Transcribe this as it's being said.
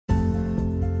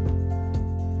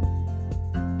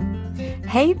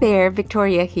Hey there,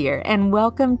 Victoria here, and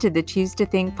welcome to the Choose to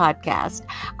Think podcast.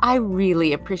 I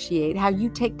really appreciate how you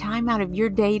take time out of your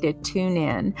day to tune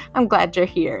in. I'm glad you're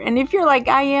here. And if you're like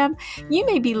I am, you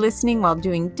may be listening while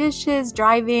doing dishes,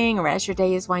 driving, or as your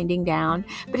day is winding down,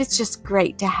 but it's just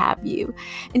great to have you.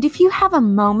 And if you have a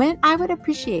moment, I would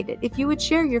appreciate it if you would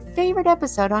share your favorite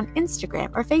episode on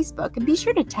Instagram or Facebook, and be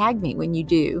sure to tag me when you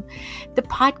do. The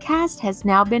podcast has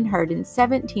now been heard in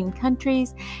 17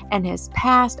 countries and has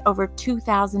passed over 2,000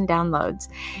 downloads.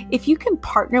 If you can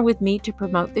partner with me to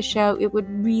promote the show, it would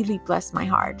really bless my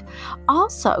heart.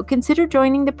 Also, consider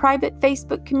joining the private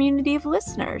Facebook community of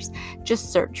listeners.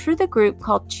 Just search for the group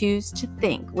called Choose to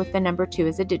Think with the number 2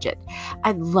 as a digit.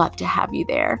 I'd love to have you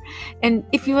there. And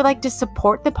if you would like to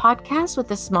support the podcast with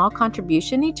a small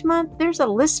contribution each month, there's a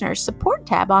listener support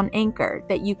tab on Anchor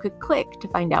that you could click to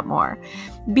find out more.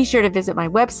 Be sure to visit my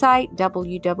website,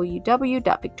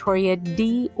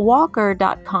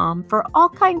 www.victoriadwalker.com, for all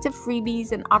kinds of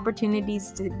freebies and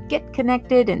opportunities to get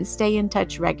connected and stay in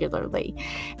touch regularly.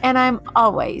 And I'm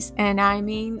always, and I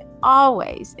mean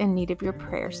always, in need of your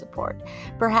prayer support.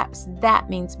 Perhaps that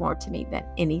means more to me than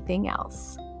anything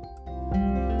else.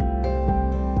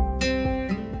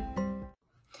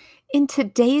 In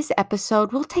today's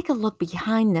episode, we'll take a look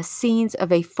behind the scenes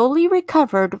of a fully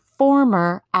recovered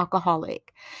former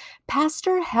alcoholic.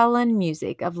 Pastor Helen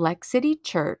Musick of LexCity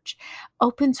Church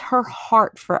opens her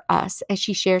heart for us as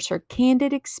she shares her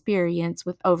candid experience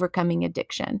with overcoming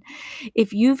addiction.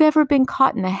 If you've ever been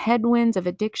caught in the headwinds of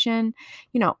addiction,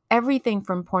 everything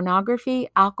from pornography,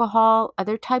 alcohol,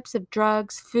 other types of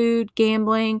drugs, food,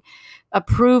 gambling,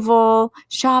 approval,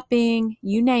 shopping,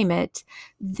 you name it,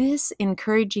 this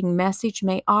encouraging message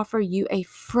may offer you a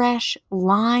fresh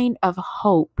line of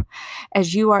hope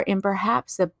as you are in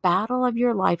perhaps the battle of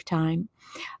your lifetime.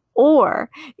 Or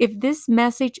if this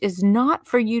message is not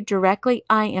for you directly,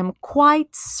 I am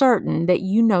quite certain that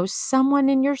you know someone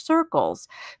in your circles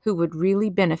who would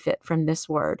really benefit from this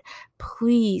word.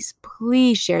 Please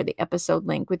share the episode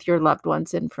link with your loved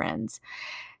ones and friends.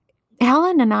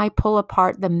 Helen and I pull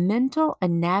apart the mental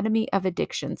anatomy of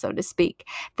addiction, so to speak.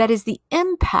 That is the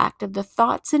impact of the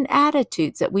thoughts and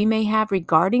attitudes that we may have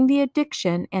regarding the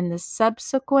addiction and the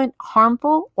subsequent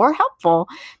harmful or helpful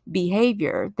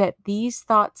behavior that these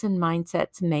thoughts and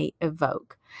mindsets may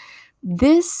evoke.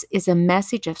 This is a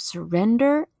message of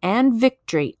surrender and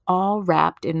victory, all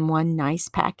wrapped in one nice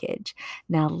package.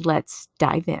 Now let's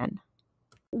dive in.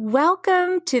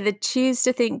 Welcome to the Choose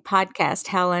to Think podcast,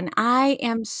 Helen. I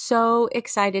am so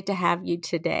excited to have you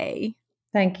today.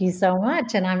 Thank you so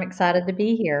much, and I'm excited to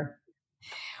be here.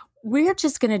 We're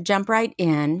just going to jump right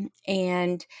in,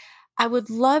 and I would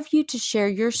love you to share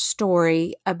your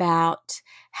story about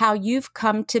how you've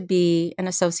come to be an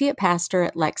associate pastor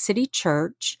at LexCity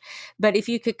Church. But if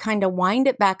you could kind of wind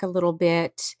it back a little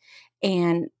bit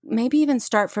and maybe even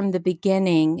start from the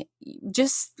beginning,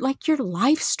 just like your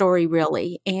life story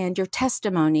really, and your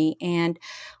testimony, and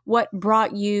what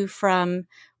brought you from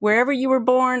wherever you were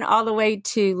born all the way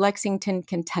to Lexington,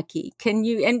 Kentucky. Can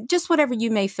you, and just whatever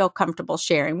you may feel comfortable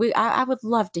sharing. I would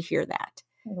love to hear that.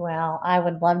 Well, I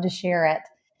would love to share it.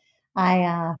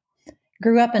 I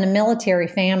grew up in a military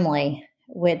family,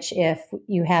 which, if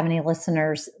you have any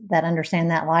listeners that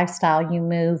understand that lifestyle, you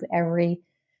move every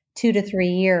 2 to 3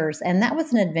 years. And that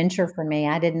was an adventure for me.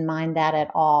 I didn't mind that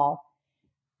at all.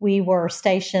 We were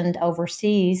stationed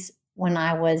overseas when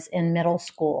I was in middle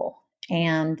school.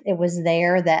 And it was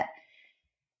there that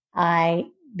I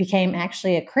became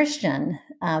actually a Christian.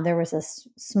 There was a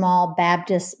small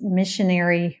Baptist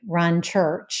missionary run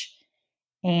church,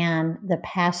 and the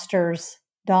pastor's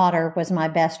daughter was my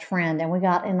best friend. And we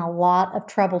got in a lot of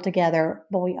trouble together,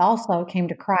 but we also came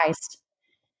to Christ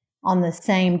on the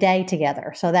same day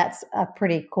together. So that's a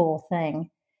pretty cool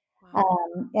thing. Wow.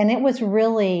 And it was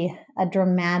really a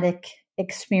dramatic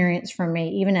experience for me.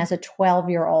 Even as a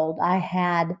 12-year-old, I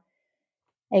had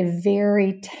a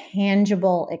very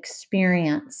tangible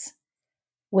experience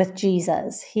with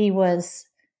Jesus. He was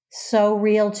so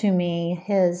real to me.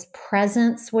 His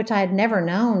presence, which I had never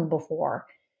known before,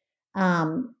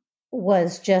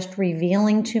 was just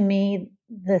revealing to me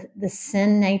the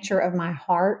sin nature of my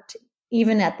heart,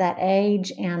 even at that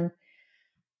age. And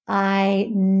I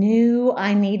knew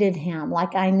I needed him,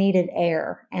 like I needed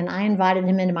air. And I invited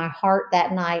him into my heart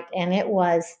that night, and it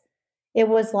was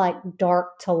like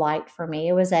dark to light for me.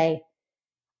 It was a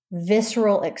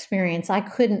visceral experience. I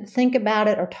couldn't think about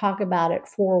it or talk about it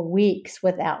for weeks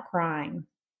without crying.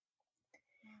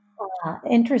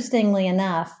 Interestingly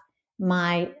enough,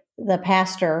 the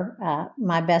pastor,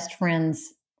 my best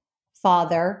friend's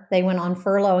father, they went on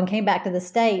furlough and came back to the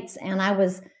States, and I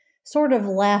was sort of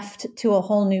left to a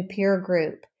whole new peer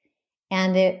group.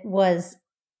 And it was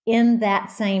in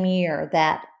that same year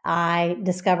that I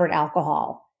discovered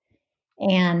alcohol.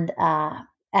 And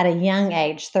at a young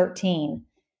age, 13,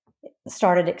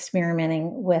 started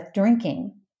experimenting with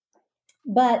drinking.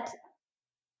 But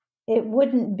it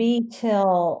wouldn't be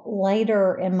till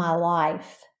later in my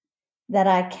life that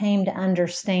I came to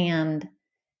understand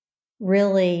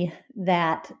really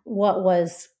that what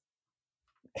was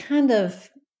kind of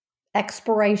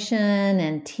exploration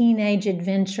and teenage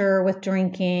adventure with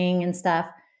drinking and stuff,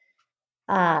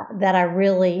 that I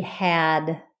really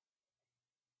had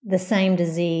the same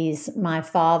disease my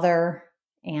father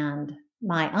and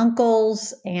my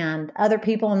uncles and other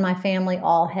people in my family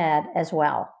all had as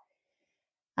well.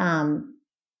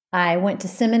 I went to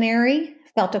seminary,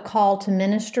 felt a call to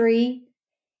ministry.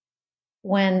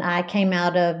 When I came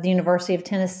out of the University of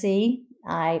Tennessee,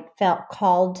 I felt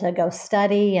called to go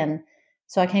study. And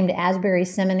so I came to Asbury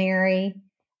Seminary.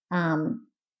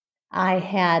 I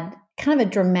had kind of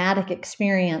a dramatic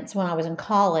experience when I was in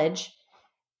college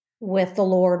with the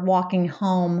Lord walking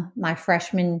home my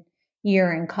freshman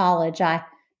year in college. I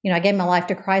gave my life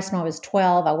to Christ when I was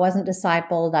 12. I wasn't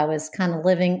discipled. I was kind of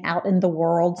living out in the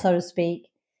world, so to speak.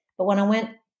 But when I went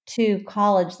to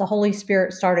college, the Holy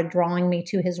Spirit started drawing me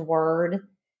to his word.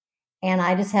 And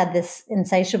I just had this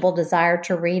insatiable desire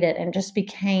to read it, and just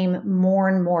became more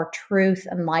and more truth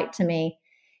and light to me.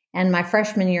 And my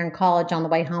freshman year in college, on the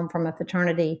way home from a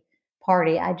fraternity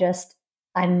party,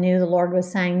 I knew the Lord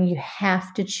was saying, you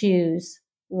have to choose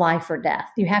life or death.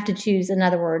 You have to choose, in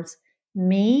other words,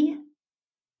 me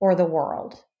or the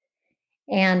world.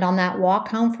 And on that walk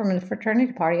home from a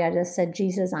fraternity party, I just said,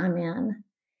 Jesus, I'm in.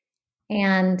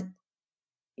 And,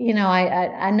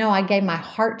 I know I gave my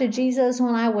heart to Jesus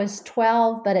when I was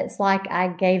 12, but it's like I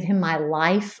gave him my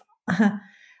life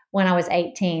when I was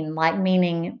 18, like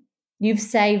meaning, you've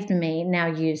saved me, now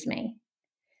use me.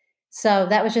 So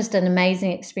that was just an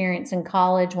amazing experience in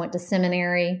college, went to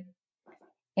seminary.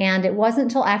 And it wasn't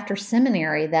until after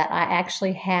seminary that I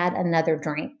actually had another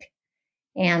drink,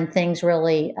 and things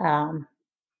really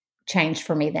changed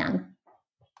for me then.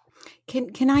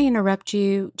 Can I interrupt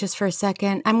you just for a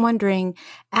second? I'm wondering,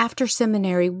 after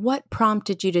seminary, what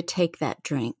prompted you to take that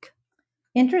drink?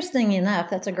 Interesting enough,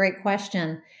 that's a great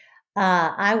question.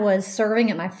 I was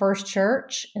serving at my first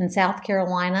church in South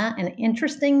Carolina, and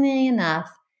interestingly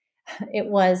enough, it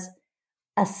was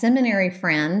a seminary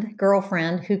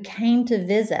girlfriend, who came to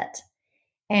visit.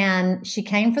 And she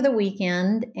came for the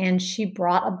weekend, and she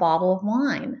brought a bottle of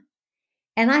wine.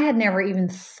 And I had never even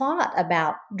thought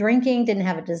about drinking, didn't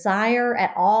have a desire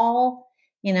at all.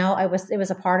 It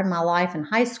was a part of my life in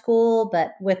high school,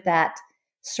 but with that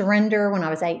surrender when I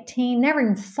was 18, never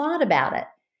even thought about it.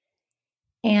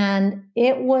 And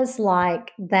it was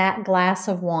like that one glass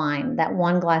of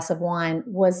wine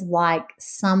was like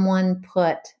someone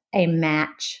put a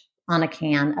match on a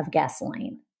can of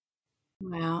gasoline.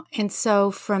 Wow. And so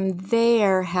from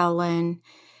there, Helen,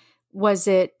 was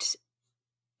it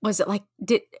like,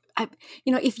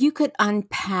 if you could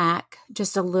unpack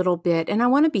just a little bit, and I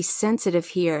want to be sensitive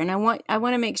here, and I want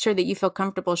to make sure that you feel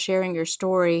comfortable sharing your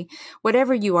story,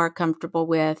 whatever you are comfortable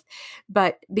with,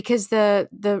 but because the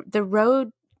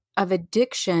road of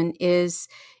addiction it's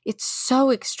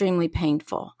so extremely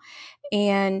painful.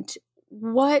 And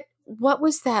what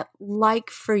was that like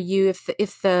for you?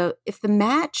 If the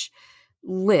match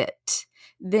lit,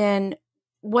 then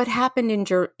what happened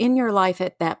in your life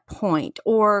at that point?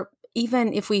 Or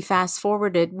even if we fast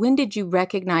forwarded, when did you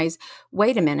recognize,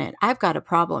 wait a minute, I've got a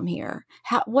problem here?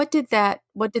 What did that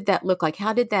look like?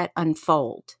 How did that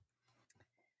unfold?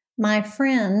 My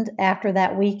friend, after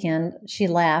that weekend, she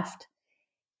left.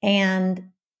 And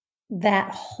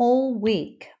that whole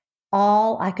week,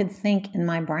 all I could think in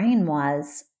my brain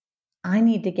was, I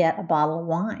need to get a bottle of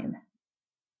wine.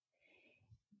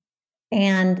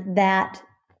 And that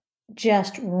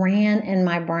just ran in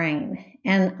my brain.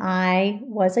 And I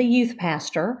was a youth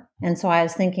pastor. And so I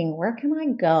was thinking, where can I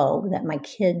go that my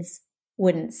kids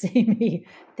wouldn't see me?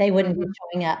 They wouldn't be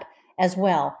showing up as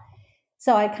well.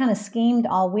 So I kind of schemed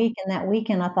all week. And that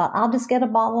weekend, I thought, I'll just get a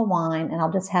bottle of wine and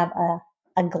I'll just have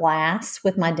a glass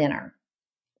with my dinner.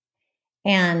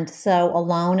 And so,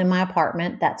 alone in my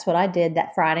apartment, that's what I did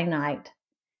that Friday night.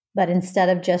 But instead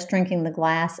of just drinking the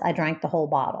glass, I drank the whole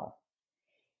bottle.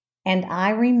 And I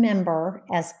remember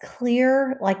as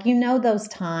clear, like, those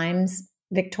times,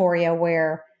 Victoria,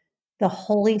 where the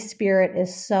Holy Spirit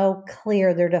is so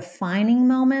clear, they're defining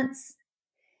moments.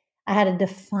 I had a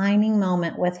defining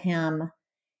moment with him.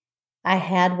 I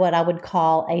had what I would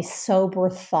call a sober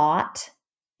thought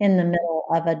in the middle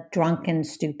of a drunken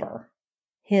stupor.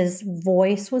 His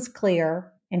voice was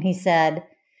clear, and he said,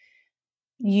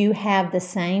 "You have the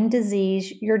same disease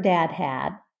your dad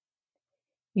had.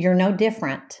 You're no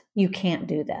different. You can't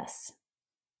do this."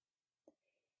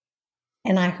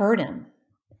 And I heard him.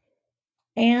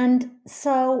 And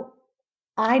so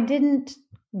I didn't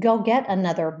go get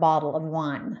another bottle of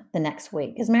wine the next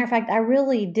week. As a matter of fact, I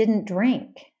really didn't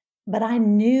drink, but I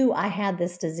knew I had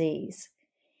this disease.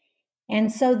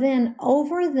 And so then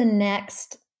over the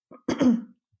next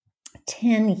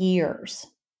 10 years,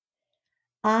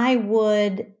 I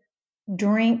would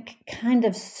drink kind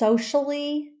of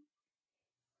socially,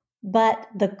 but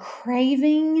the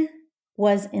craving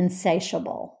was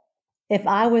insatiable. If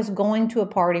I was going to a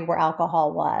party where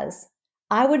alcohol was,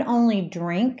 I would only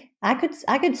drink. I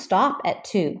could stop at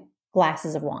 2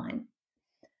 glasses of wine.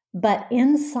 But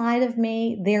inside of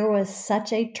me, there was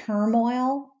such a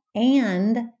turmoil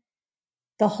and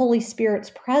the Holy Spirit's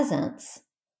presence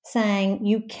saying,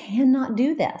 "You cannot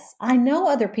do this. I know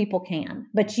other people can,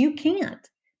 but you can't."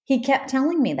 He kept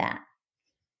telling me that.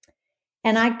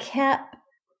 And I kept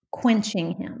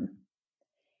quenching him.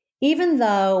 Even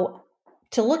though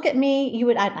to look at me,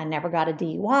 I never got a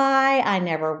DUI. I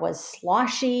never was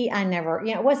sloshy. I never,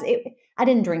 I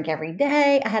didn't drink every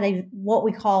day. I had what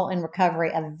we call in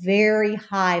recovery, a very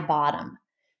high bottom.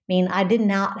 I mean, I did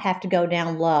not have to go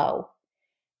down low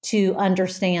to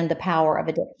understand the power of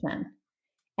addiction.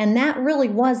 And that really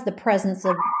was the presence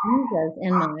of Jesus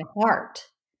in my heart,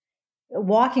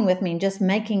 walking with me and just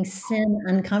making sin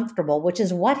uncomfortable, which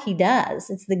is what he does.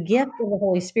 It's the gift of the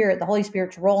Holy Spirit. The Holy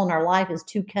Spirit's role in our life is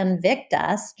to convict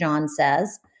us, John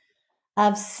says,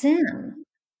 of sin.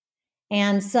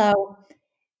 And so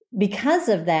because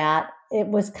of that, it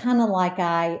was kind of like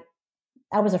I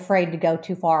was afraid to go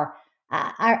too far.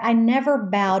 I never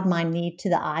bowed my knee to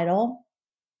the idol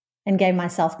and gave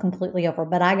myself completely over,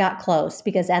 but I got close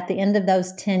because at the end of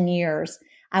those 10 years,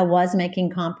 I was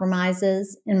making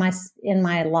compromises in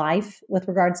my life with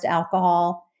regards to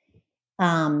alcohol,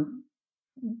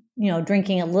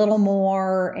 drinking a little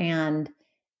more and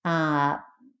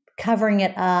covering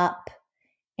it up.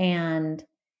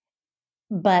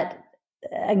 But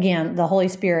again, the Holy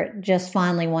Spirit just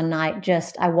finally one night,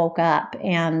 I woke up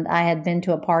and I had been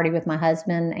to a party with my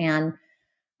husband and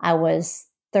I was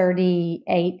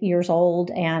 38 years old.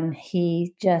 And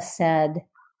he just said,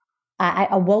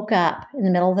 I woke up in the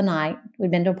middle of the night.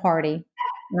 We'd been to a party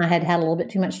and I had had a little bit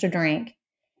too much to drink.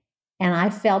 And I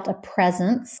felt a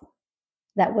presence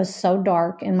that was so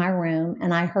dark in my room.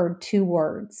 And I heard 2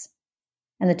 words.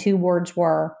 And the 2 words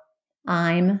were,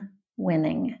 "I'm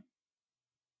winning."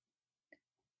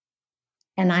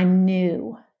 And I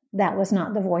knew that was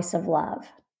not the voice of love.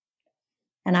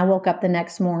 And I woke up the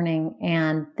next morning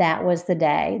and that was the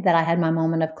day that I had my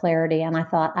moment of clarity. And I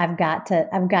thought, I've got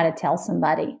to tell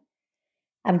somebody.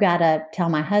 I've got to tell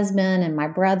my husband and my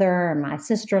brother and my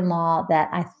sister-in-law that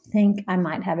I think I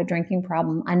might have a drinking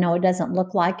problem. I know it doesn't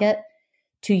look like it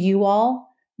to you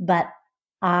all, but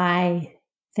I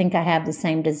think I have the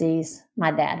same disease my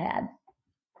dad had.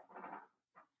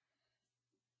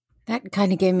 That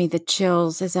kind of gave me the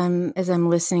chills as I'm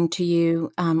listening to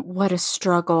you. What a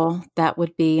struggle that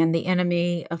would be, and the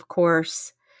enemy, of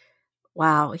course.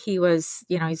 Wow, he was,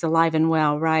 he's alive and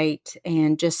well, right?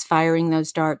 And just firing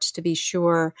those darts to be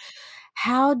sure.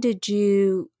 How did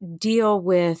you deal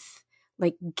with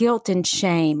like guilt and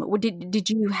shame? Did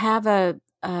you have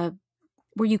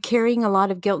were you carrying a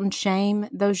lot of guilt and shame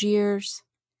those years?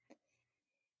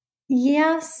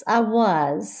 Yes, I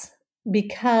was.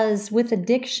 Because with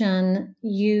addiction,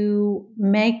 you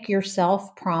make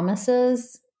yourself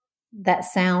promises that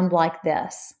sound like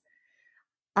this: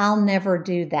 "I'll never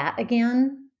do that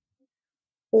again."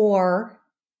 Or,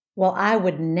 "Well, I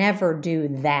would never do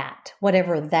that,"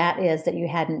 whatever that is that you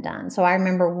hadn't done. So I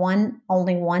remember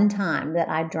only one time that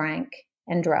I drank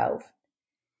and drove.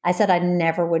 I said I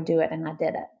never would do it, and I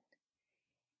did it.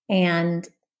 And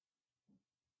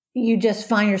you just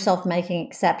find yourself making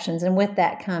exceptions. And with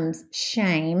that comes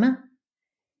shame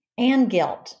and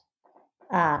guilt.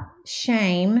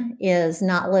 Shame is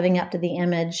not living up to the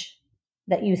image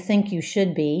that you think you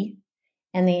should be.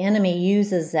 And the enemy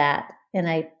uses that in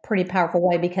a pretty powerful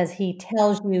way because he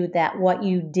tells you that what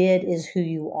you did is who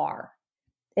you are.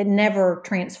 It never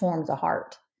transforms a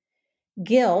heart.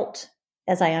 Guilt,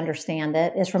 as I understand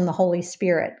it, is from the Holy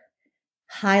Spirit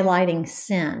highlighting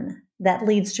sin that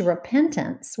leads to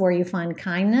repentance, where you find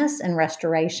kindness and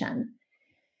restoration.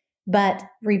 But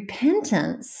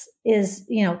repentance is,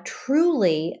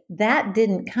 truly that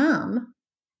didn't come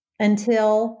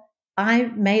until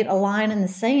I made a line in the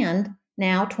sand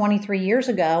now 23 years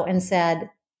ago and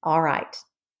said, all right,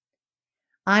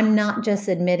 I'm not just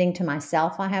admitting to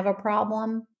myself I have a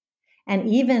problem, and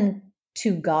even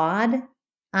to God,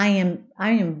 I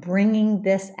am bringing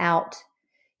this out.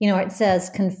 It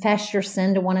says confess your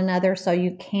sin to one another so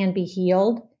you can be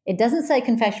healed. It doesn't say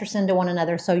confess your sin to one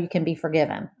another so you can be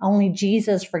forgiven. Only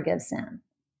Jesus forgives sin.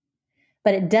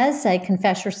 But it does say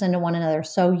confess your sin to one another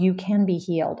so you can be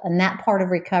healed. And that part of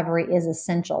recovery is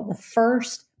essential. The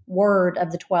first word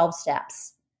of the 12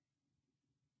 steps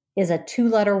is a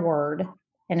 2-letter word,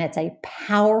 and it's a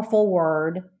powerful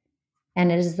word,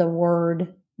 and it is the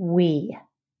word we,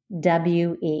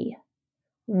 W-E.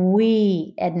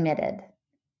 We admitted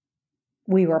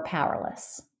we were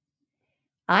powerless.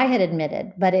 I had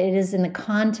admitted, but it is in the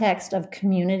context of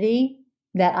community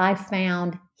that I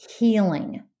found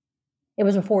healing. It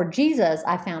was before Jesus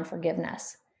I found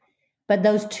forgiveness. But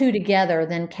those two together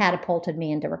then catapulted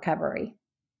me into recovery.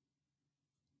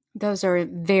 Those are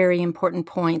very important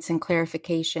points and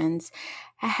clarifications.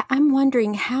 I'm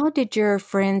wondering, how did your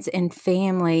friends and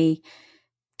family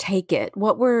take it?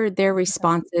 What were their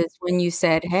responses when you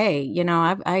said, "Hey,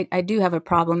 I do have a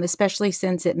problem," especially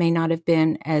since it may not have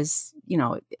been as,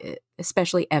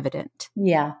 especially evident?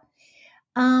 Yeah.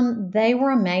 They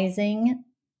were amazing.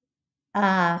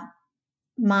 Uh,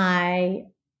 my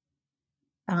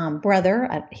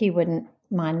brother, he wouldn't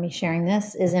mind me sharing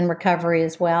this, is in recovery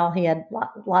as well. He had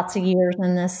lots of years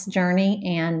in this journey,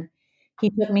 and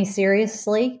he took me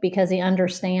seriously because he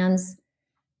understands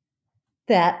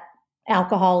that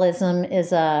alcoholism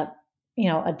is a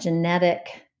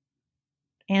genetic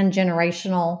and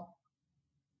generational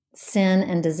sin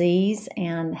and disease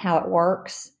and how it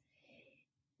works.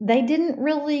 They didn't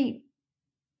really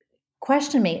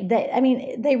question me.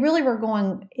 They really were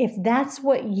going, if that's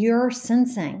what you're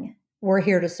sensing, we're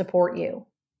here to support you.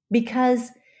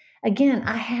 Because again,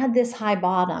 I had this high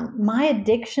bottom. My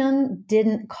addiction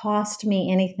didn't cost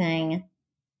me anything,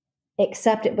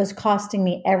 except it was costing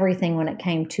me everything when it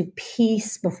came to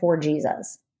peace before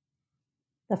Jesus,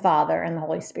 the Father, and the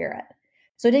Holy Spirit.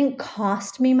 So it didn't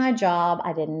cost me my job.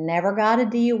 Never got a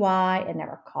DUI. It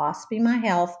never cost me my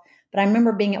health. But I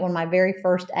remember being at one of my very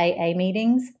first AA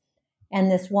meetings, and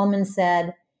this woman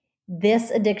said, "This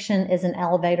addiction is an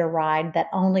elevator ride that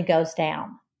only goes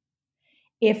down.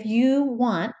 If you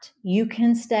want, you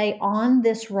can stay on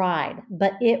this ride,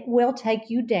 but it will take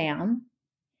you down,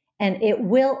 and it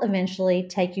will eventually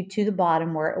take you to the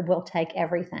bottom where it will take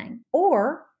everything.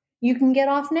 Or you can get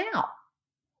off now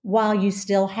while you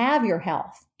still have your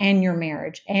health and your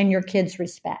marriage and your kids'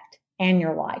 respect and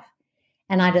your life."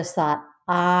 And I just thought,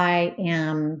 I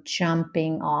am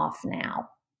jumping off now.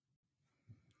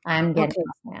 I'm getting Okay.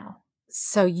 off now.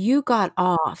 So you got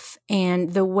off,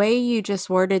 and the way you just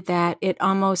worded that, it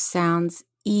almost sounds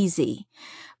easy,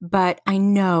 but I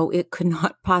know it could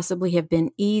not possibly have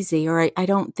been easy, or I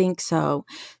don't think so.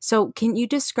 So can you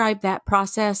describe that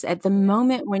process at the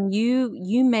moment when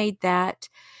you made that,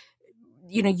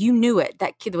 you knew it,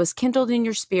 that kid was kindled in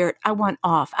your spirit? I want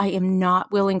off. I am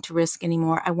not willing to risk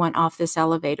anymore. I want off this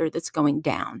elevator that's going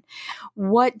down.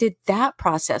 What did that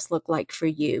process look like for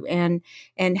you? And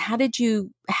how did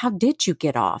you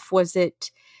get off?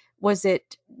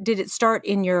 Did it start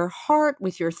in your heart,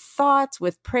 with your thoughts,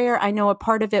 with prayer? I know a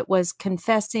part of it was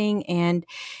confessing and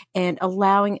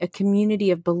allowing a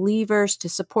community of believers to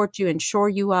support you and shore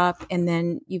you up. And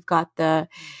then you've got the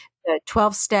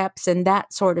 12 steps and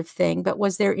that sort of thing. But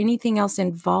was there anything else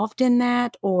involved in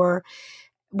that, or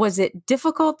was it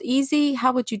difficult, easy?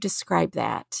 How would you describe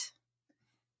that?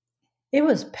 It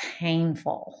was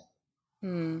painful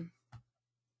Hmm.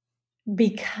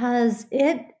 because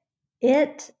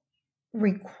it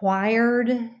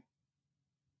required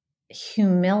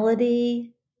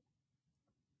humility,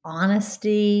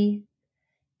 honesty,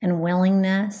 and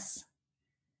willingness.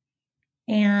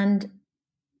 And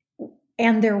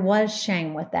there was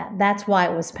shame with that. That's why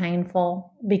it was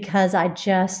painful, because I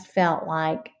just felt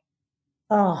like,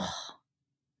 oh,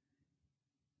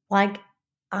 like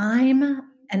I'm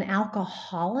an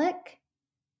alcoholic.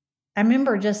 I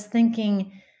remember just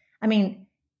thinking, I mean,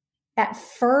 at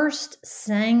first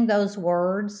saying those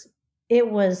words, it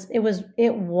was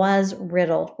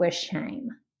riddled with shame.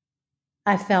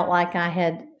 I felt like I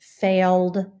had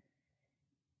failed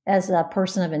as a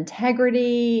person of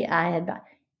integrity. I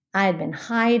had been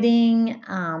hiding.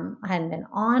 I hadn't been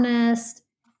honest.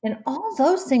 And all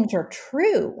those things are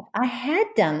true. I had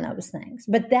done those things,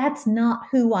 but that's not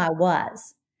who I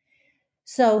was.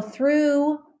 So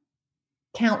through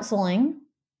counseling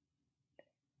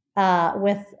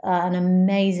with an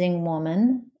amazing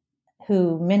woman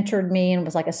who mentored me and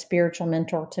was like a spiritual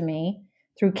mentor to me,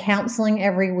 through counseling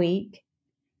every week,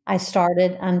 I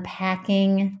started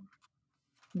unpacking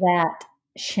that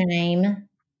shame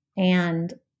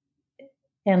and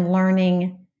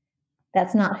learning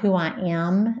that's not who I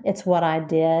am, it's what I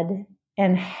did.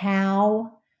 And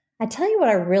how I tell you what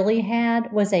I really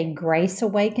had was a grace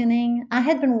awakening. I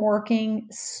had been working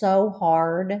so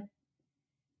hard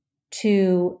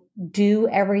to do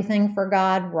everything for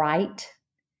God right.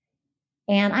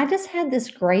 And I just had this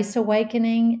grace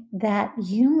awakening that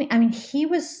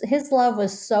his love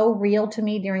was so real to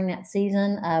me during that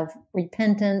season of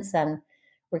repentance and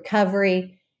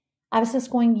recovery. I was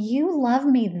just going, you love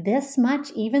me this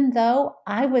much, even though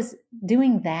I was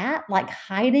doing that, like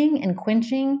hiding and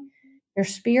quenching your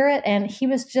spirit. And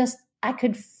I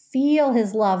could feel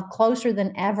his love closer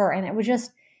than ever. And he was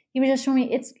just showing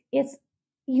me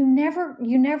you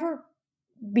never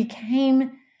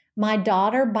became my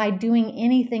daughter by doing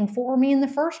anything for me in the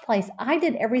first place. I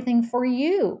did everything for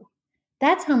you.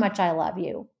 That's how much I love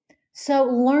you. So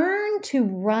learn to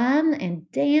run and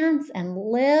dance and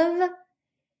live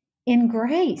in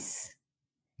grace.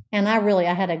 And I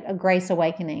had a grace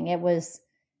awakening. It was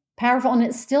powerful, and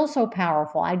it's still so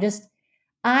powerful.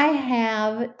 I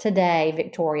have today,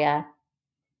 Victoria,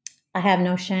 I have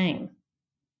no shame.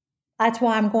 That's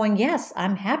why I'm going, yes,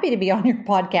 I'm happy to be on your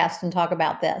podcast and talk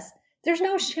about this. There's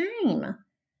no shame.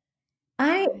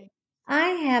 I I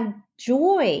have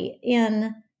joy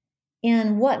in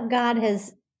what God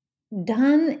has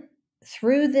done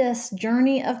through this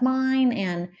journey of mine,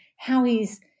 and how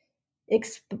he's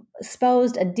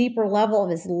exposed a deeper level of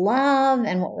his love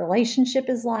and what relationship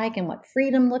is like and what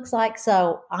freedom looks like.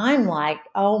 So I'm like,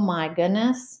 oh my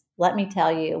goodness, let me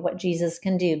tell you what Jesus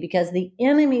can do, because the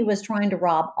enemy was trying to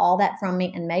rob all that from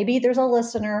me. And maybe there's a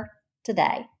listener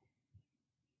today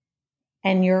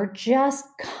and you're just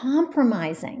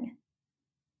compromising.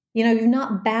 You've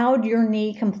not bowed your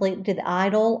knee completely to the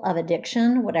idol of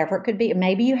addiction, whatever it could be.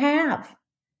 Maybe you have.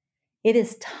 It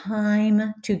is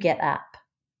time to get up.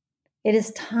 It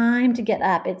is time to get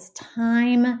up. It's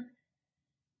time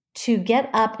to get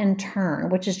up and turn,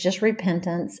 which is just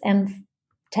repentance, and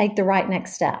take the right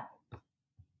next step.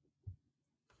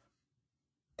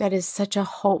 That is such a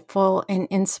hopeful and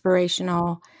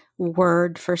inspirational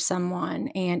word for someone,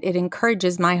 and it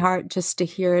encourages my heart just to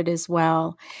hear it as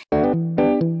well.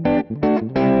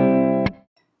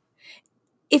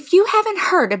 If you haven't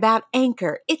heard about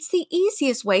Anchor, it's the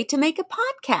easiest way to make a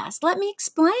podcast. Let me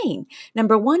explain.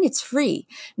 Number one, it's free.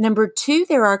 Number two,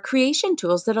 there are creation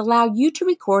tools that allow you to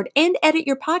record and edit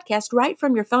your podcast right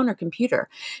from your phone or computer.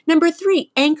 Number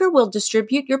three, Anchor will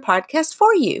distribute your podcast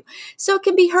for you, so it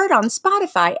can be heard on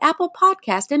Spotify, Apple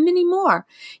Podcast, and many more.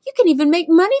 You can even make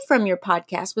money from your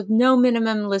podcast with no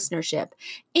minimum listenership.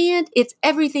 And it's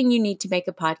everything you need to make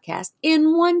a podcast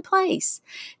in one place.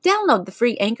 Download the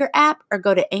free Anchor app or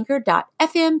go to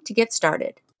anchor.fm to get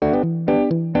started.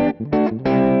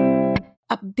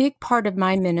 A big part of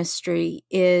my ministry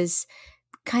is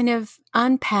kind of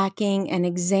unpacking and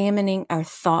examining our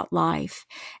thought life.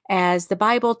 As the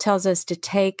Bible tells us to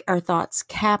take our thoughts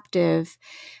captive,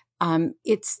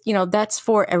 that's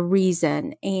for a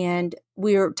reason, and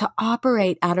we're to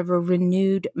operate out of a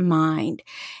renewed mind.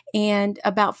 And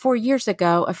about 4 years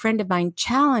ago, a friend of mine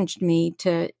challenged me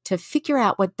to figure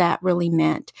out what that really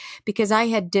meant, because I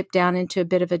had dipped down into a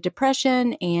bit of a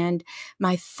depression, and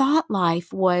my thought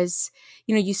life was,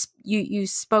 you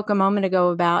spoke a moment ago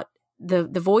about the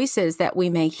voices that we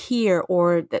may hear,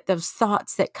 or those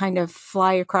thoughts that kind of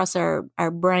fly across our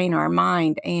brain or our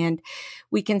mind. And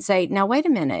we can say, now, wait a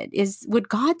minute, would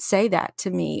God say that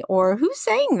to me? Or who's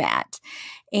saying that?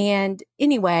 And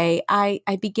anyway, I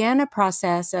began a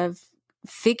process of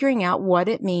figuring out what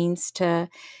it means to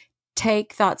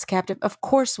take thoughts captive, of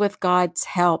course, with God's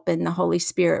help and the Holy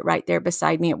Spirit right there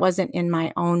beside me. It wasn't in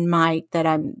my own might that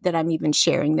I'm even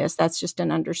sharing this. That's just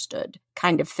an understood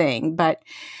kind of thing. But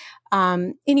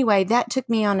anyway, that took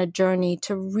me on a journey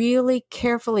to really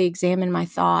carefully examine my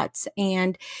thoughts.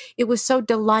 And it was so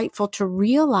delightful to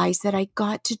realize that I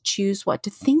got to choose what to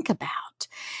think about.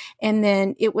 And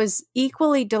then it was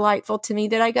equally delightful to me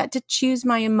that I got to choose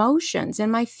my emotions and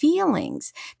my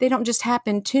feelings. They don't just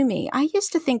happen to me. I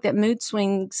used to think that mood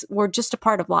swings were just a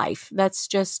part of life. That's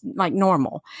just like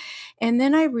normal. And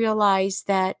then I realized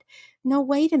that, no,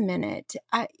 wait a minute.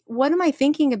 What am I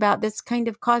thinking about that's kind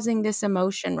of causing this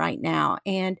emotion right now?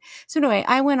 And so anyway,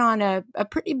 I went on a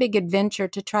pretty big adventure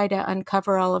to try to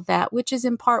uncover all of that, which is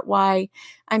in part why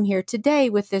I'm here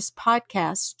today with this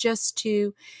podcast, just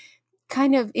to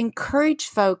kind of encourage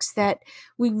folks that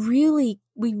we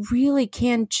really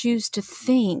can choose to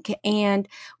think, and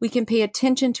we can pay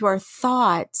attention to our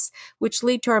thoughts, which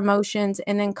lead to our emotions,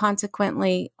 and then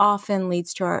consequently often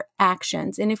leads to our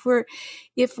actions. And if we're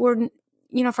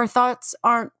if our thoughts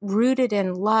aren't rooted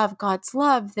in love, God's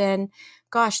love, then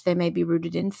gosh, they may be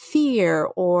rooted in fear,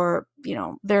 or,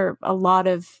 there are a lot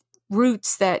of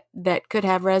roots that could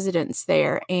have residence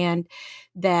there and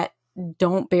that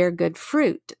don't bear good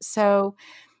fruit. So,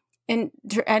 and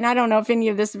I don't know if any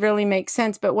of this really makes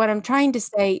sense, but what I'm trying to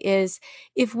say is,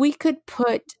 if we could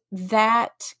put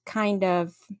that kind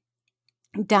of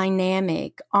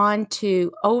dynamic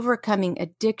onto overcoming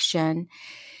addiction,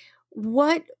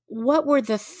 what were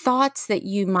the thoughts that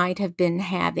you might have been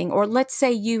having? Or let's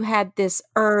say you had this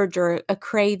urge or a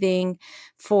craving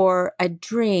for a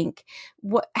drink.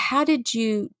 How did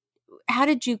you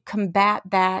combat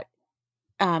that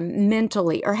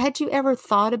mentally? Or had you ever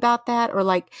thought about that? Or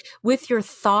like, with your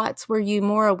thoughts, were you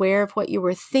more aware of what you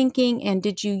were thinking? And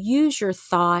did you use your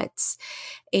thoughts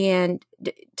and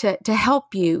to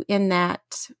help you in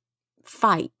that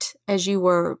fight, as you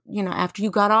were, after you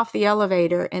got off the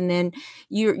elevator, and then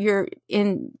you're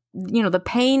in, the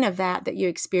pain of that you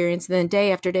experienced, and then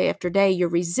day after day after day, you're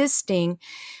resisting?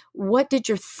 What did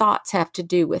your thoughts have to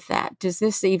do with that? Does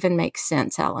this even make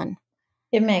sense, Helen?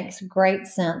 It makes great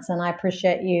sense. And I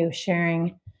appreciate you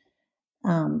sharing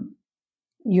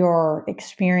your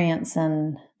experience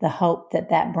and the hope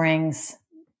that brings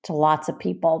to lots of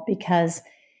people, because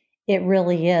it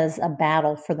really is a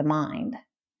battle for the mind.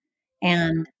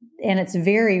 And it's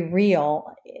very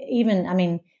real. Even, I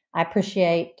mean, I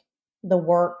appreciate the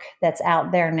work that's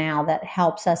out there now that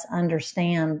helps us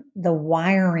understand the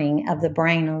wiring of the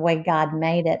brain and the way God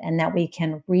made it, and that we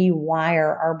can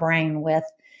rewire our brain with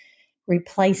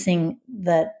replacing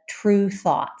the true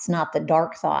thoughts, not the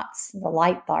dark thoughts, the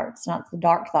light thoughts, not the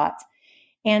dark thoughts.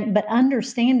 But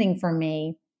understanding for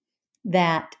me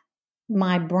that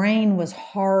my brain was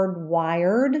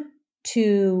hardwired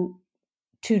to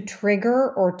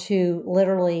trigger, or to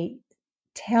literally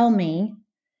tell me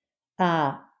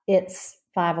it's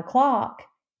 5 o'clock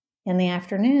in the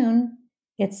afternoon.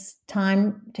 It's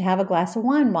time to have a glass of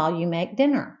wine while you make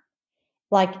dinner.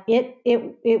 Like it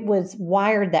was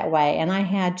wired that way. And I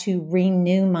had to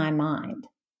renew my mind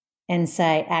and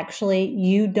say, actually,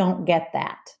 you don't get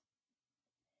that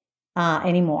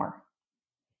anymore.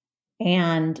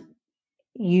 And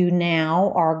you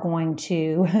now are going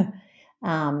to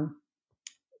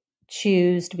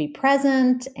choose to be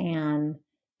present and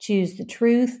choose the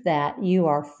truth that you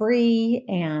are free,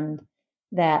 and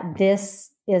that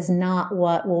this is not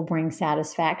what will bring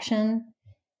satisfaction.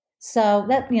 So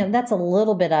that's a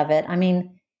little bit of it. I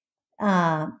mean,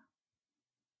 I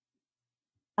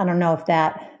don't know if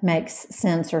that makes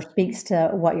sense or speaks to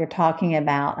what you're talking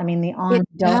about. I mean, the It ongoing,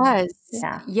 does.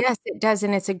 yeah. Yes, it does.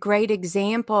 And it's a great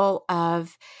example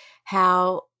of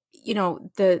how,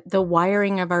 the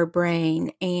wiring of our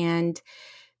brain, and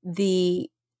the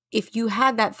if you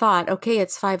had that thought, okay,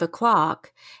 it's 5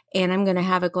 o'clock and I'm going to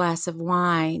have a glass of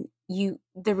wine,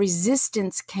 the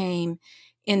resistance came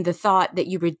in the thought that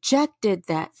you rejected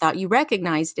that thought. You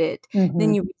recognized it, then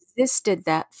Mm-hmm. you resisted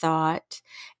that thought,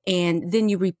 and then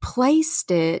you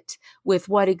replaced it with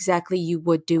what exactly you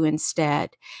would do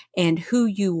instead, and who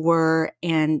you were,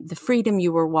 and the freedom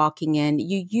you were walking in.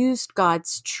 You used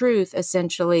God's truth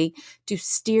essentially to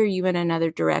steer you in another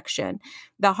direction.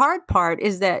 The hard part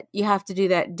is that you have to do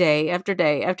that day after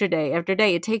day after day after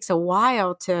day. It takes a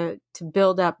while to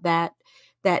build up that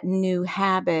new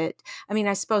habit. I mean,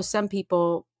 I suppose some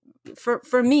people,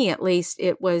 for me at least,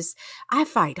 it was, I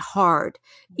fight hard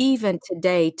even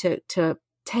today to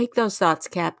take those thoughts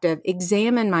captive,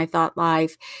 examine my thought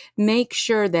life, make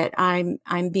sure that I'm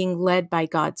being led by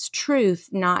God's truth,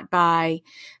 not by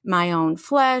my own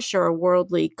flesh or a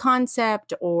worldly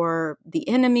concept or the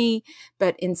enemy,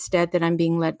 but instead that I'm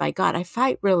being led by God. I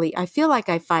feel like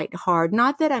I fight hard,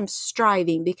 not that I'm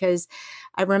striving, because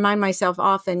I remind myself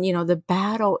often, the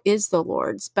battle is the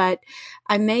Lord's, but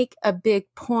I make a big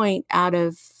point out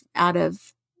of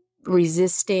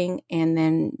resisting and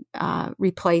then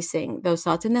replacing those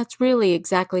thoughts. And that's really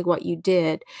exactly what you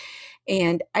did.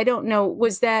 And I don't know,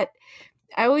 was that,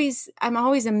 I'm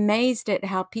always amazed at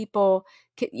how people,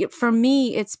 for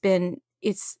me, it's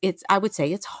I would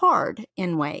say it's hard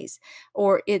in ways,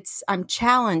 or I'm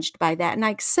challenged by that, and I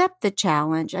accept the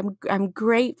challenge. I'm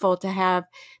grateful to have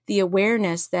the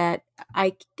awareness that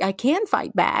I can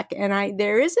fight back, and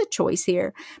there is a choice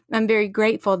here. I'm very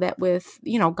grateful that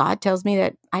God tells me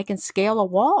that I can scale a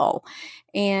wall,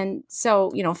 and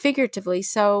so figuratively,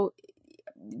 so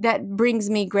that brings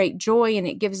me great joy and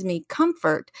it gives me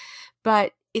comfort,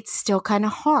 but it's still kind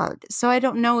of hard. So I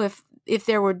don't know if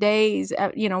there were days,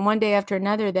 one day after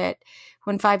another, that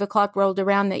when 5 o'clock rolled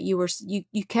around, that you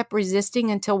kept resisting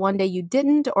until one day you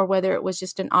didn't, or whether it was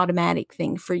just an automatic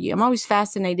thing for you. I'm always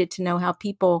fascinated to know how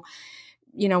people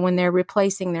when they're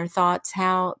replacing their thoughts,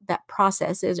 how that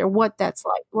process is or what that's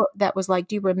like, what that was like.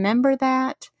 Do you remember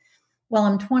that? Well,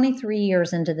 I'm 23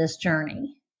 years into this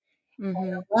journey.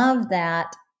 Mm-hmm. I love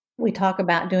that we talk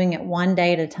about doing it one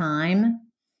day at a time,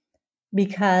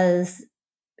 because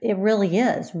it really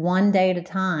is one day at a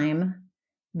time,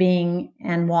 being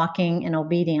and walking in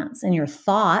obedience in your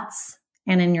thoughts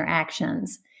and in your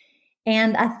actions.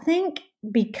 And I think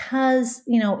because,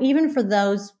 even for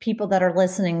those people that are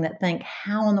listening that think,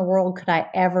 how in the world could I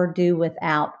ever do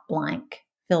without blank,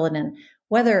 fill it in,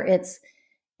 whether it's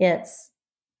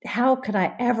how could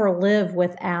I ever live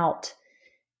without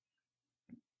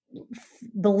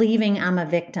believing I'm a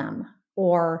victim,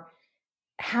 or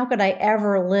how could I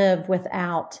ever live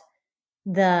without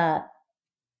the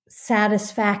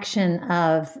satisfaction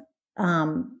of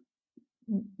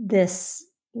this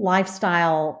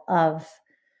lifestyle of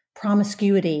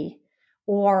promiscuity,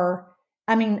 or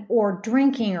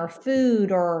drinking or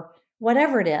food or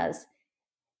whatever it is.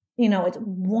 It's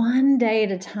one day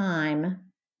at a time,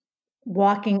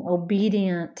 walking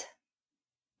obedient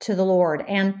to the Lord.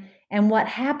 And what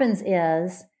happens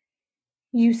is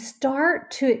you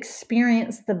start to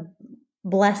experience the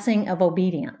blessing of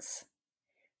obedience.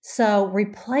 So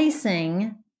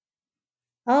replacing,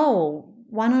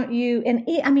 why don't you,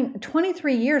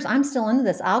 23 years, I'm still into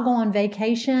this. I'll go on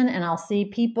vacation and I'll see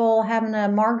people having a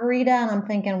margarita and I'm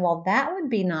thinking, well, that would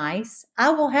be nice.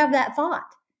 I will have that thought.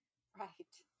 Right.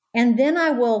 And then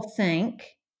I will think,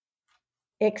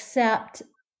 except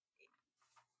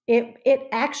it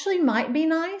actually might be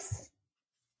nice,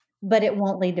 but it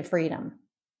won't lead to freedom.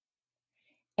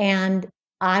 And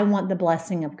I want the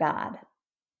blessing of God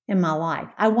in my life.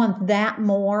 I want that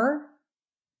more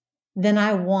than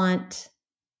I want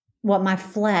what my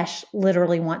flesh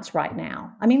literally wants right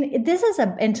now. This is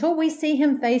until we see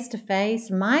him face to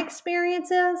face, my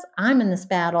experience is I'm in this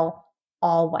battle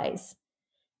always.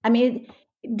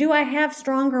 Do I have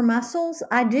stronger muscles?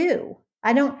 I do.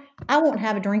 I won't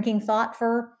have a drinking thought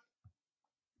for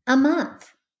a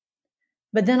month.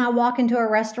 But then I walk into a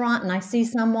restaurant and I see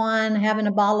someone having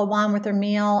a bottle of wine with their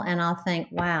meal and I'll think,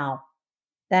 wow,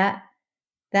 that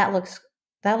looks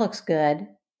good.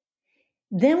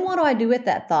 Then what do I do with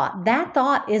that thought? That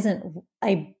thought isn't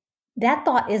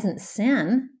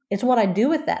sin. It's what I do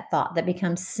with that thought that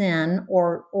becomes sin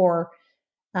or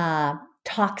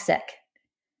toxic.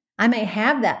 I may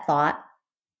have that thought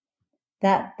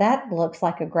that looks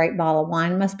like a great bottle of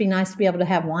wine. It must be nice to be able to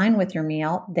have wine with your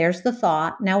meal. There's the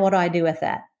thought. Now what do I do with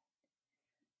that?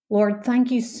 Lord, thank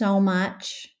you so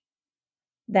much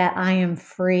that I am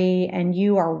free and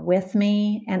you are with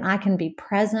me and I can be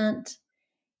present.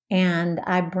 And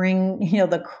I bring,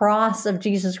 the cross of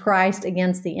Jesus Christ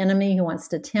against the enemy who wants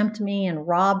to tempt me and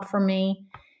rob from me.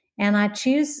 And I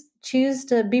choose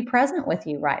to be present with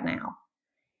you right now.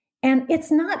 And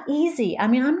it's not easy.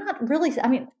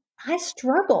 I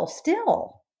struggle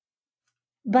still.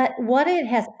 But what it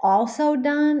has also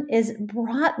done is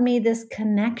brought me this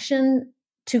connection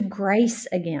to grace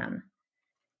again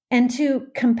and to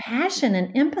compassion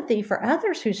and empathy for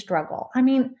others who struggle.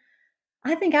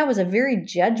 I think I was a very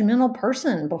judgmental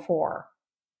person before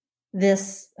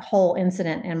this whole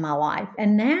incident in my life.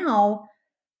 And now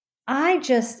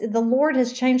the Lord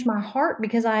has changed my heart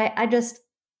because I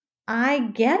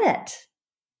get it.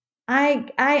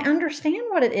 I understand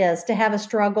what it is to have a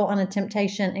struggle and a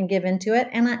temptation and give into it.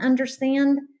 And I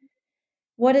understand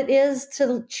what it is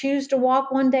to choose to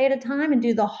walk one day at a time and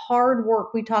do the hard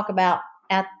work we talk about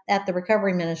at the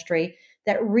recovery ministry,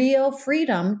 that real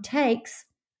freedom takes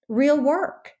real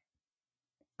work.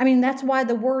 That's why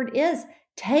the word is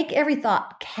take every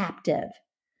thought captive.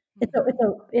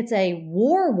 It's a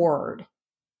war word.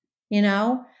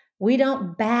 We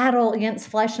don't battle against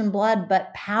flesh and blood,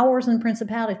 but powers and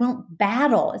principalities. We don't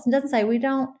battle. It doesn't say we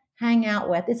don't hang out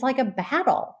with. It's like a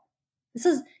battle.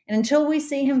 And until we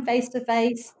see him face to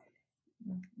face,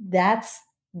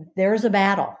 there's a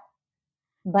battle.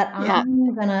 But Yeah.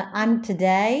 I'm gonna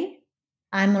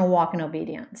walk in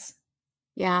obedience.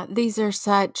 Yeah, these are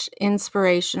such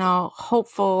inspirational,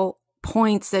 hopeful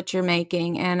points that you're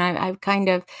making. And I'm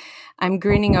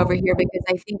grinning over here because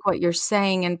I think what you're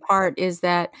saying in part is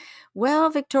that, well,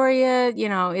 Victoria,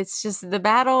 it's just the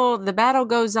battle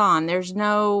goes on. There's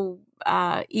no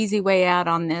easy way out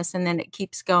on this. And then it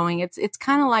keeps going. It's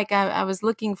kind of like I was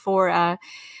looking for,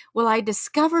 will I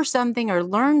discover something or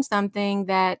learn something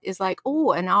that is like,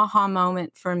 oh, an aha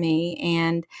moment for me.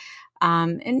 And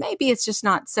maybe it's just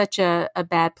not such a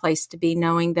bad place to be,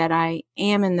 knowing that I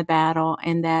am in the battle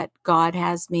and that God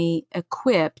has me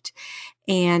equipped.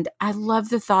 And I love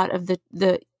the thought of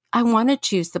the I want to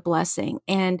choose the blessing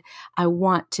and I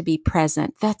want to be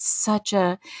present. That's such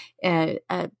a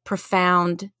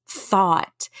profound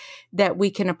thought that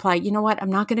we can apply. You know what?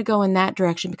 I'm not going to go in that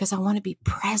direction because I want to be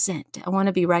present. I want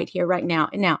to be right here, right now.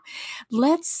 And now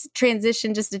let's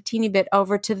transition just a teeny bit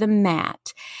over to the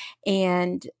mat.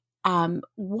 And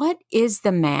what is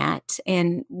the mat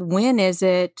and when is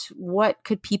it? What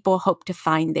could people hope to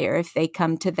find there if they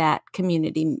come to that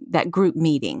community, that group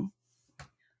meeting?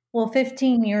 Well,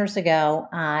 15 years ago,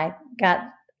 I got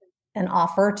an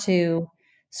offer to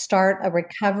start a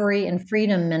recovery and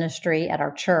freedom ministry at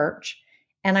our church.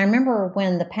 And I remember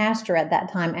when the pastor at that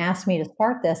time asked me to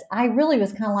start this, I really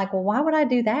was kind of like, well, why would I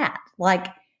do that? Like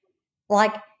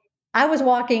I was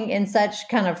walking in such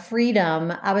kind of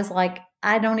freedom. I was like,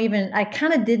 I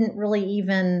kind of didn't really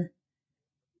even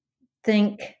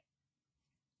think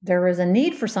there was a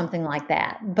need for something like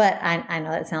that. But I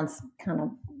know that sounds kind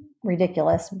of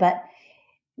ridiculous, but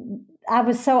I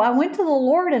went to the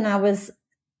Lord and I was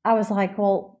like,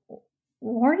 well,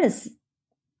 Lord, is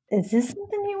this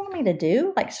something you want me to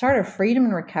do? Like start a freedom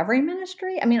and recovery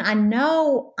ministry? I mean, I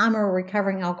know I'm a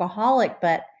recovering alcoholic,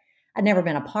 but I'd never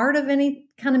been a part of any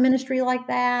kind of ministry like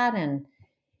that. And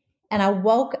I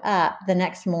woke up the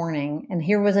next morning and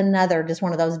here was another, just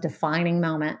one of those defining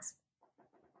moments.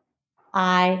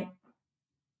 I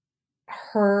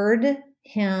heard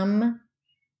him,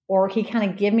 or he kind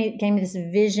of gave me this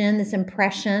vision, this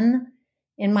impression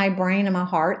in my brain and my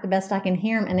heart, the best I can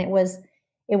hear him. And it was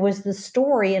the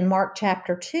story in Mark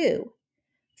chapter 2.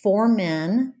 4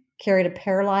 men carried a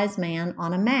paralyzed man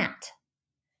on a mat.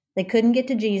 They couldn't get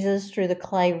to Jesus through the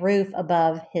clay roof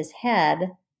above his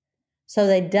head. So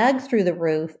they dug through the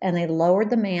roof and they lowered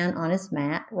the man on his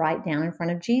mat right down in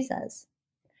front of Jesus.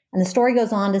 And the story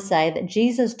goes on to say that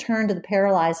Jesus turned to the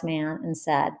paralyzed man and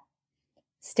said,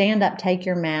 "Stand up, take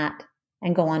your mat,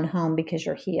 and go on home because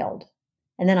you're healed."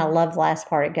 And then I love the last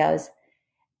part. It goes,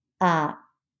 the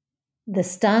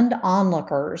stunned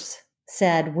onlookers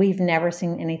said, "We've never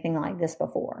seen anything like this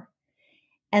before."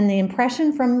 And the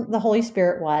impression from the Holy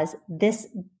Spirit was, this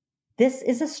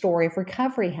is a story of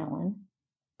recovery, Helen.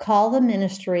 Call the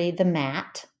ministry the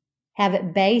mat. Have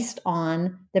it based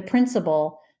on the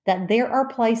principle that there are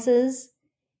places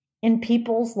in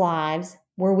people's lives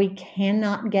where we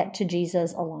cannot get to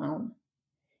Jesus alone.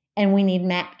 And we need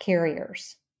mat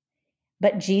carriers.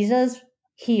 But Jesus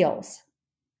heals.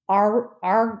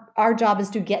 Our job is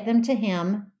to get them to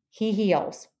him. He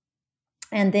heals.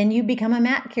 And then you become a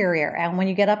mat carrier. And when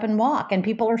you get up and walk and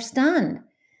people are stunned.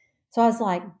 So I was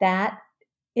like, that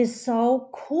is so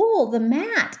cool, the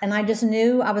mat. And I just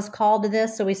knew I was called to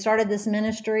this. So we started this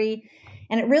ministry.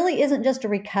 And it really isn't just a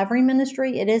recovery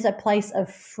ministry. It is a place of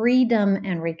freedom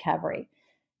and recovery.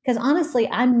 Because honestly,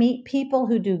 I meet people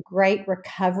who do great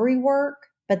recovery work,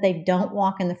 but they don't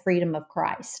walk in the freedom of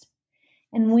Christ.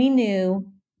 And we knew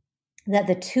that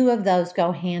the two of those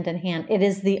go hand in hand. It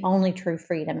is the only true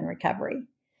freedom and recovery.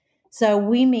 So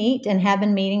we meet and have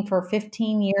been meeting for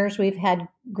 15 years. We've had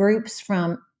groups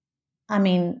from,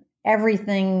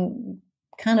 everything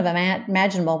kind of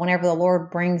imaginable. Whenever the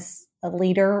Lord brings a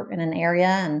leader in an area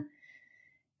and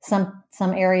some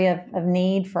area of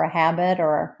need for a habit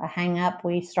or a hang up,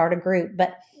 we start a group.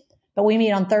 But we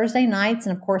meet on Thursday nights,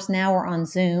 and of course now we're on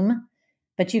Zoom.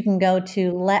 But you can go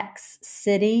to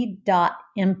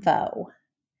LexCity.info.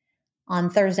 On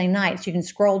Thursday nights, you can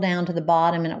scroll down to the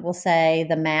bottom and it will say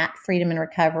the mat, freedom and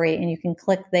recovery, and you can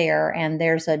click there and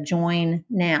there's a join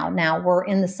now. Now we're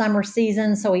in the summer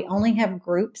season, so we only have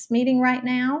groups meeting right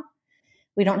now.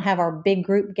 We don't have our big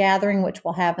group gathering, which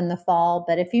we'll have in the fall.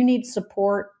 But if you need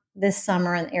support this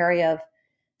summer in the area of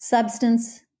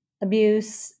substance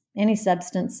abuse, any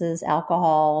substances,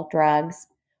 alcohol, drugs,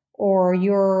 or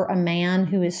you're a man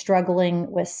who is struggling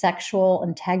with sexual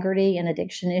integrity and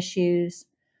addiction issues,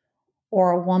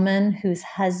 or a woman whose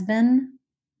husband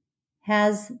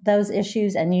has those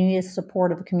issues and you need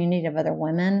support of a community of other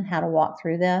women, how to walk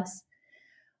through this.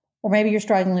 Or maybe you're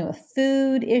struggling with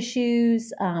food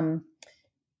issues.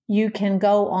 You can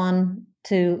go on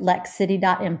to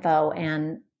LexCity.info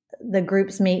and the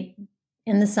groups meet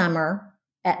in the summer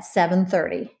at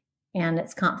 7:30 and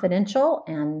it's confidential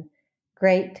and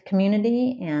great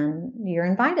community and you're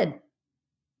invited.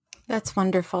 That's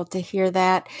wonderful to hear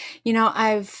that.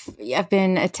 I've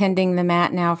been attending the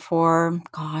mat now for,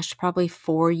 gosh, probably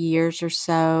 4 years or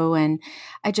so, and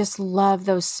I just love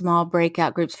those small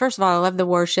breakout groups. First of all, I love the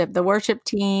worship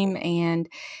team, and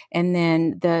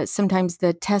then sometimes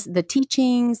the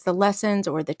teachings, the lessons,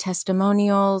 or the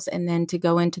testimonials, and then to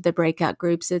go into the breakout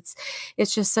groups. It's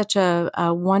just such a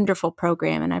wonderful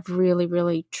program, and I've really,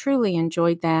 really, truly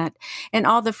enjoyed that, and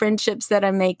all the friendships that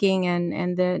I'm making,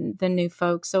 and the new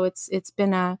folks. So it's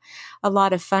been a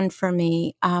lot of fun for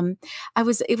me.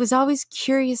 It was always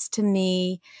curious to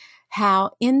me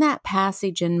how in that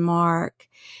passage in Mark,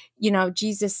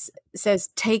 Jesus says,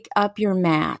 "Take up your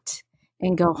mat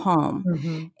and go home."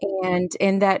 Mm-hmm.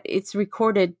 And that it's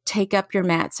recorded, "Take up your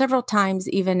mat," several times,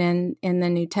 even in the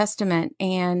New Testament.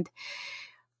 And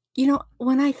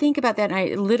when I think about that, and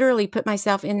I literally put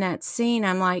myself in that scene,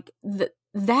 I'm like,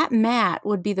 that mat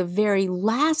would be the very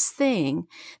last thing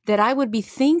that I would be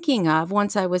thinking of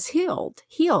once I was healed.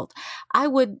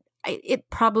 It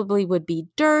probably would be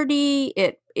dirty.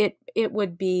 It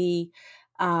would be,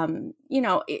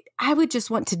 I would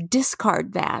just want to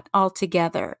discard that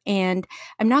altogether. And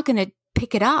I'm not going to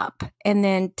pick it up and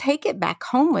then take it back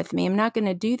home with me. I'm not going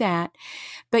to do that.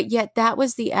 But yet that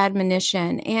was the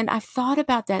admonition. And I've thought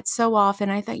about that so often.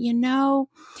 I thought,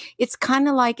 it's kind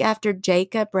of like after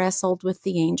Jacob wrestled with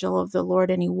the angel of the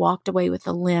Lord and he walked away with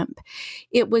a limp.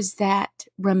 It was that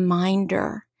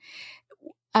reminder,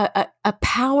 a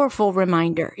powerful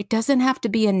reminder. It doesn't have to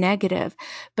be a negative,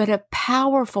 but a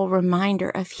powerful reminder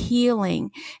of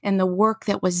healing and the work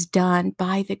that was done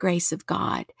by the grace of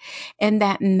God. And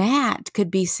that mat could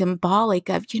be symbolic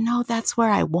of, that's where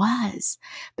I was,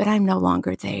 but I'm no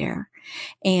longer there.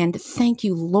 And thank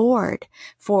you, Lord,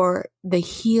 for the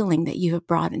healing that you have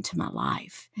brought into my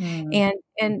life. Mm.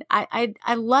 And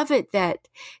I love it that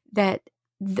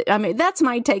I mean, that's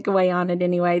my takeaway on it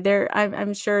anyway.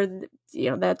 I'm sure,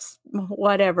 that's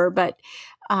whatever, but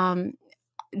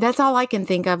that's all I can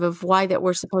think of why that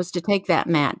we're supposed to take that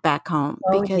mat back home,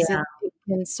 Oh, because yeah. it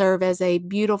can serve as a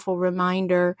beautiful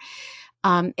reminder.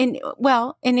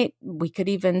 We could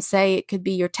even say it could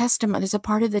be your testimony. There's a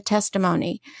part of the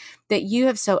testimony that you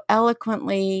have so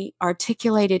eloquently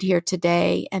articulated here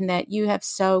today, and that you have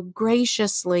so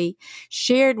graciously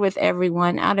shared with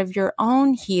everyone out of your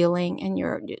own healing and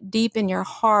your deep in your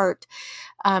heart.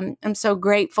 I'm so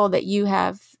grateful that you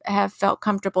have felt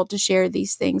comfortable to share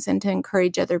these things and to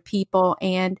encourage other people.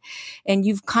 And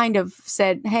you've kind of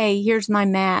said, "Hey, here's my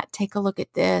mat. Take a look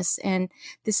at this. And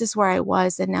this is where I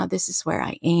was. And now this is where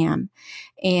I am."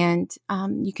 And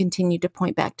you continue to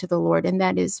point back to the Lord. And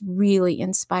that is really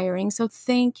inspiring. So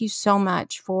thank you so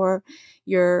much for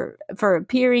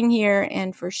appearing here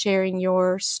and for sharing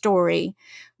your story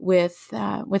with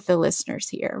the listeners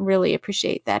here. Really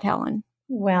appreciate that, Helen.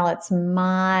 Well, it's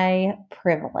my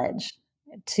privilege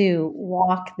to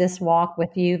walk this walk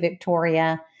with you,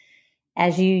 Victoria,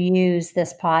 as you use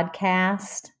this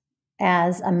podcast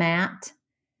as a mat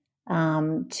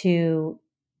to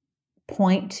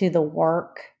point to the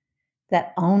work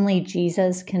that only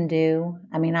Jesus can do.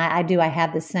 I mean, I do. I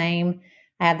have the same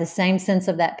sense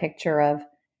of that picture of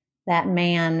that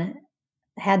man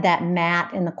had that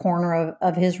mat in the corner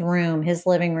of his room, his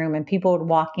living room, and people would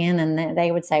walk in and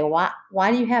they would say,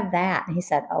 why do you have that? And he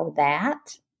said, "Oh,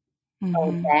 that? Oh,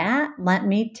 Mm-hmm. that? Let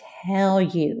me tell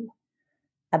you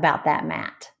about that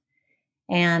mat."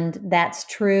 And that's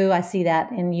true. I see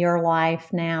that in your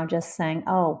life now, just saying,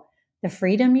 "Oh, the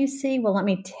freedom you see? Well, let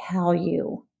me tell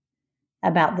you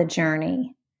about the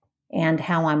journey and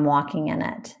how I'm walking in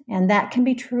it." And that can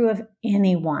be true of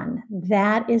anyone.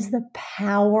 That is the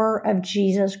power of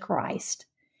Jesus Christ.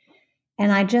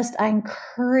 And I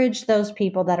encourage those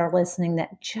people that are listening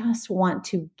that just want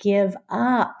to give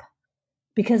up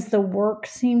because the work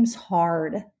seems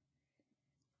hard.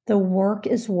 The work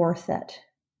is worth it.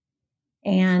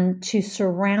 And to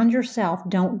surround yourself,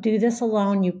 don't do this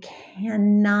alone. You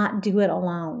cannot do it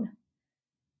alone.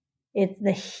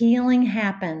 The healing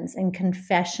happens in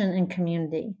confession and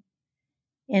community,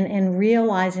 and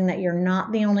realizing that you're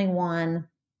not the only one,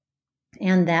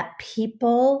 and that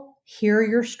people hear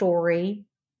your story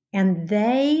and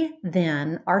they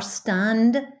then are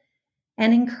stunned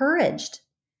and encouraged.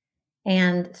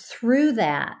 And through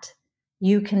that,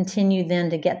 you continue then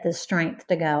to get the strength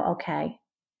to go, "Okay,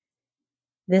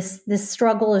 this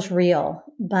struggle is real,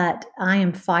 but I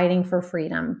am fighting for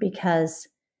freedom because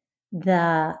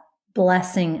the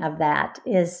blessing of that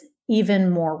is even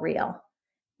more real,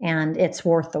 and it's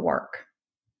worth the work."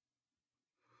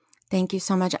 Thank you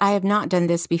so much. I have not done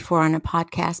this before on a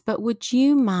podcast, but would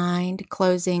you mind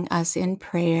closing us in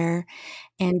prayer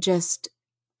and just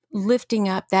lifting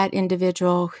up that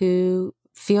individual who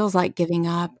feels like giving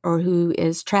up or who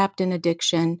is trapped in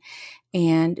addiction.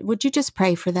 And would you just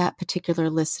pray for that particular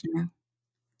listener?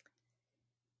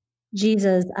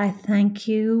 Jesus, I thank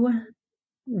you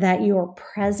that your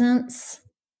presence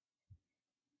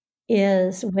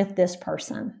is with this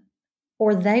person,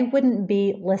 or they wouldn't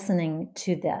be listening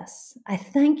to this. I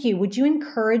thank you. Would you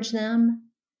encourage them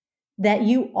that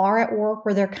you are at work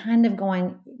where they're kind of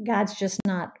going, God's just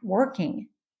not working?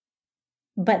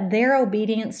 But their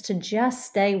obedience to just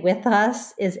stay with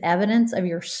us is evidence of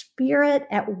your spirit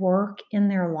at work in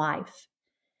their life.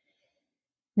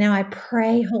 Now I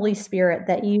pray, Holy Spirit,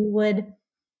 that you would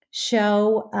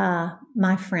show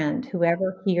my friend,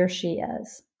 whoever he or she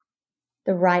is,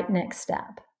 the right next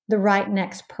step, the right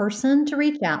next person to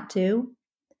reach out to,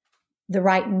 the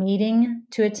right meeting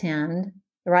to attend,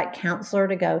 the right counselor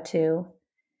to go to.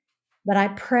 But I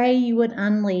pray you would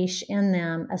unleash in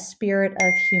them a spirit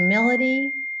of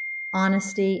humility,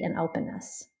 honesty, and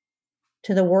openness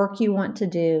to the work you want to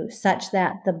do, such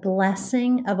that the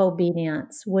blessing of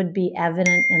obedience would be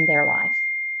evident in their life.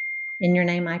 In your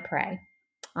name I pray.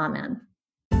 Amen.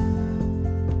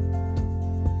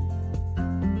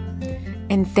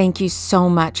 And thank you so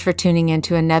much for tuning in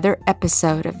to another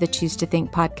episode of the Choose to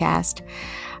Think podcast.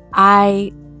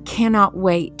 I cannot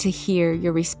wait to hear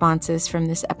your responses from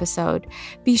this episode.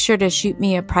 Be sure to shoot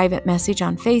me a private message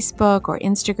on Facebook or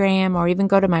Instagram, or even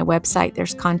go to my website.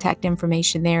 There's contact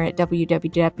information there at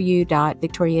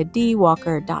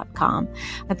www.victoriadwalker.com.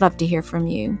 I'd love to hear from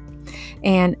you.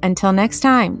 And until next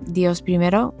time, Dios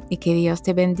primero y que Dios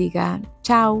te bendiga.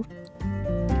 Ciao.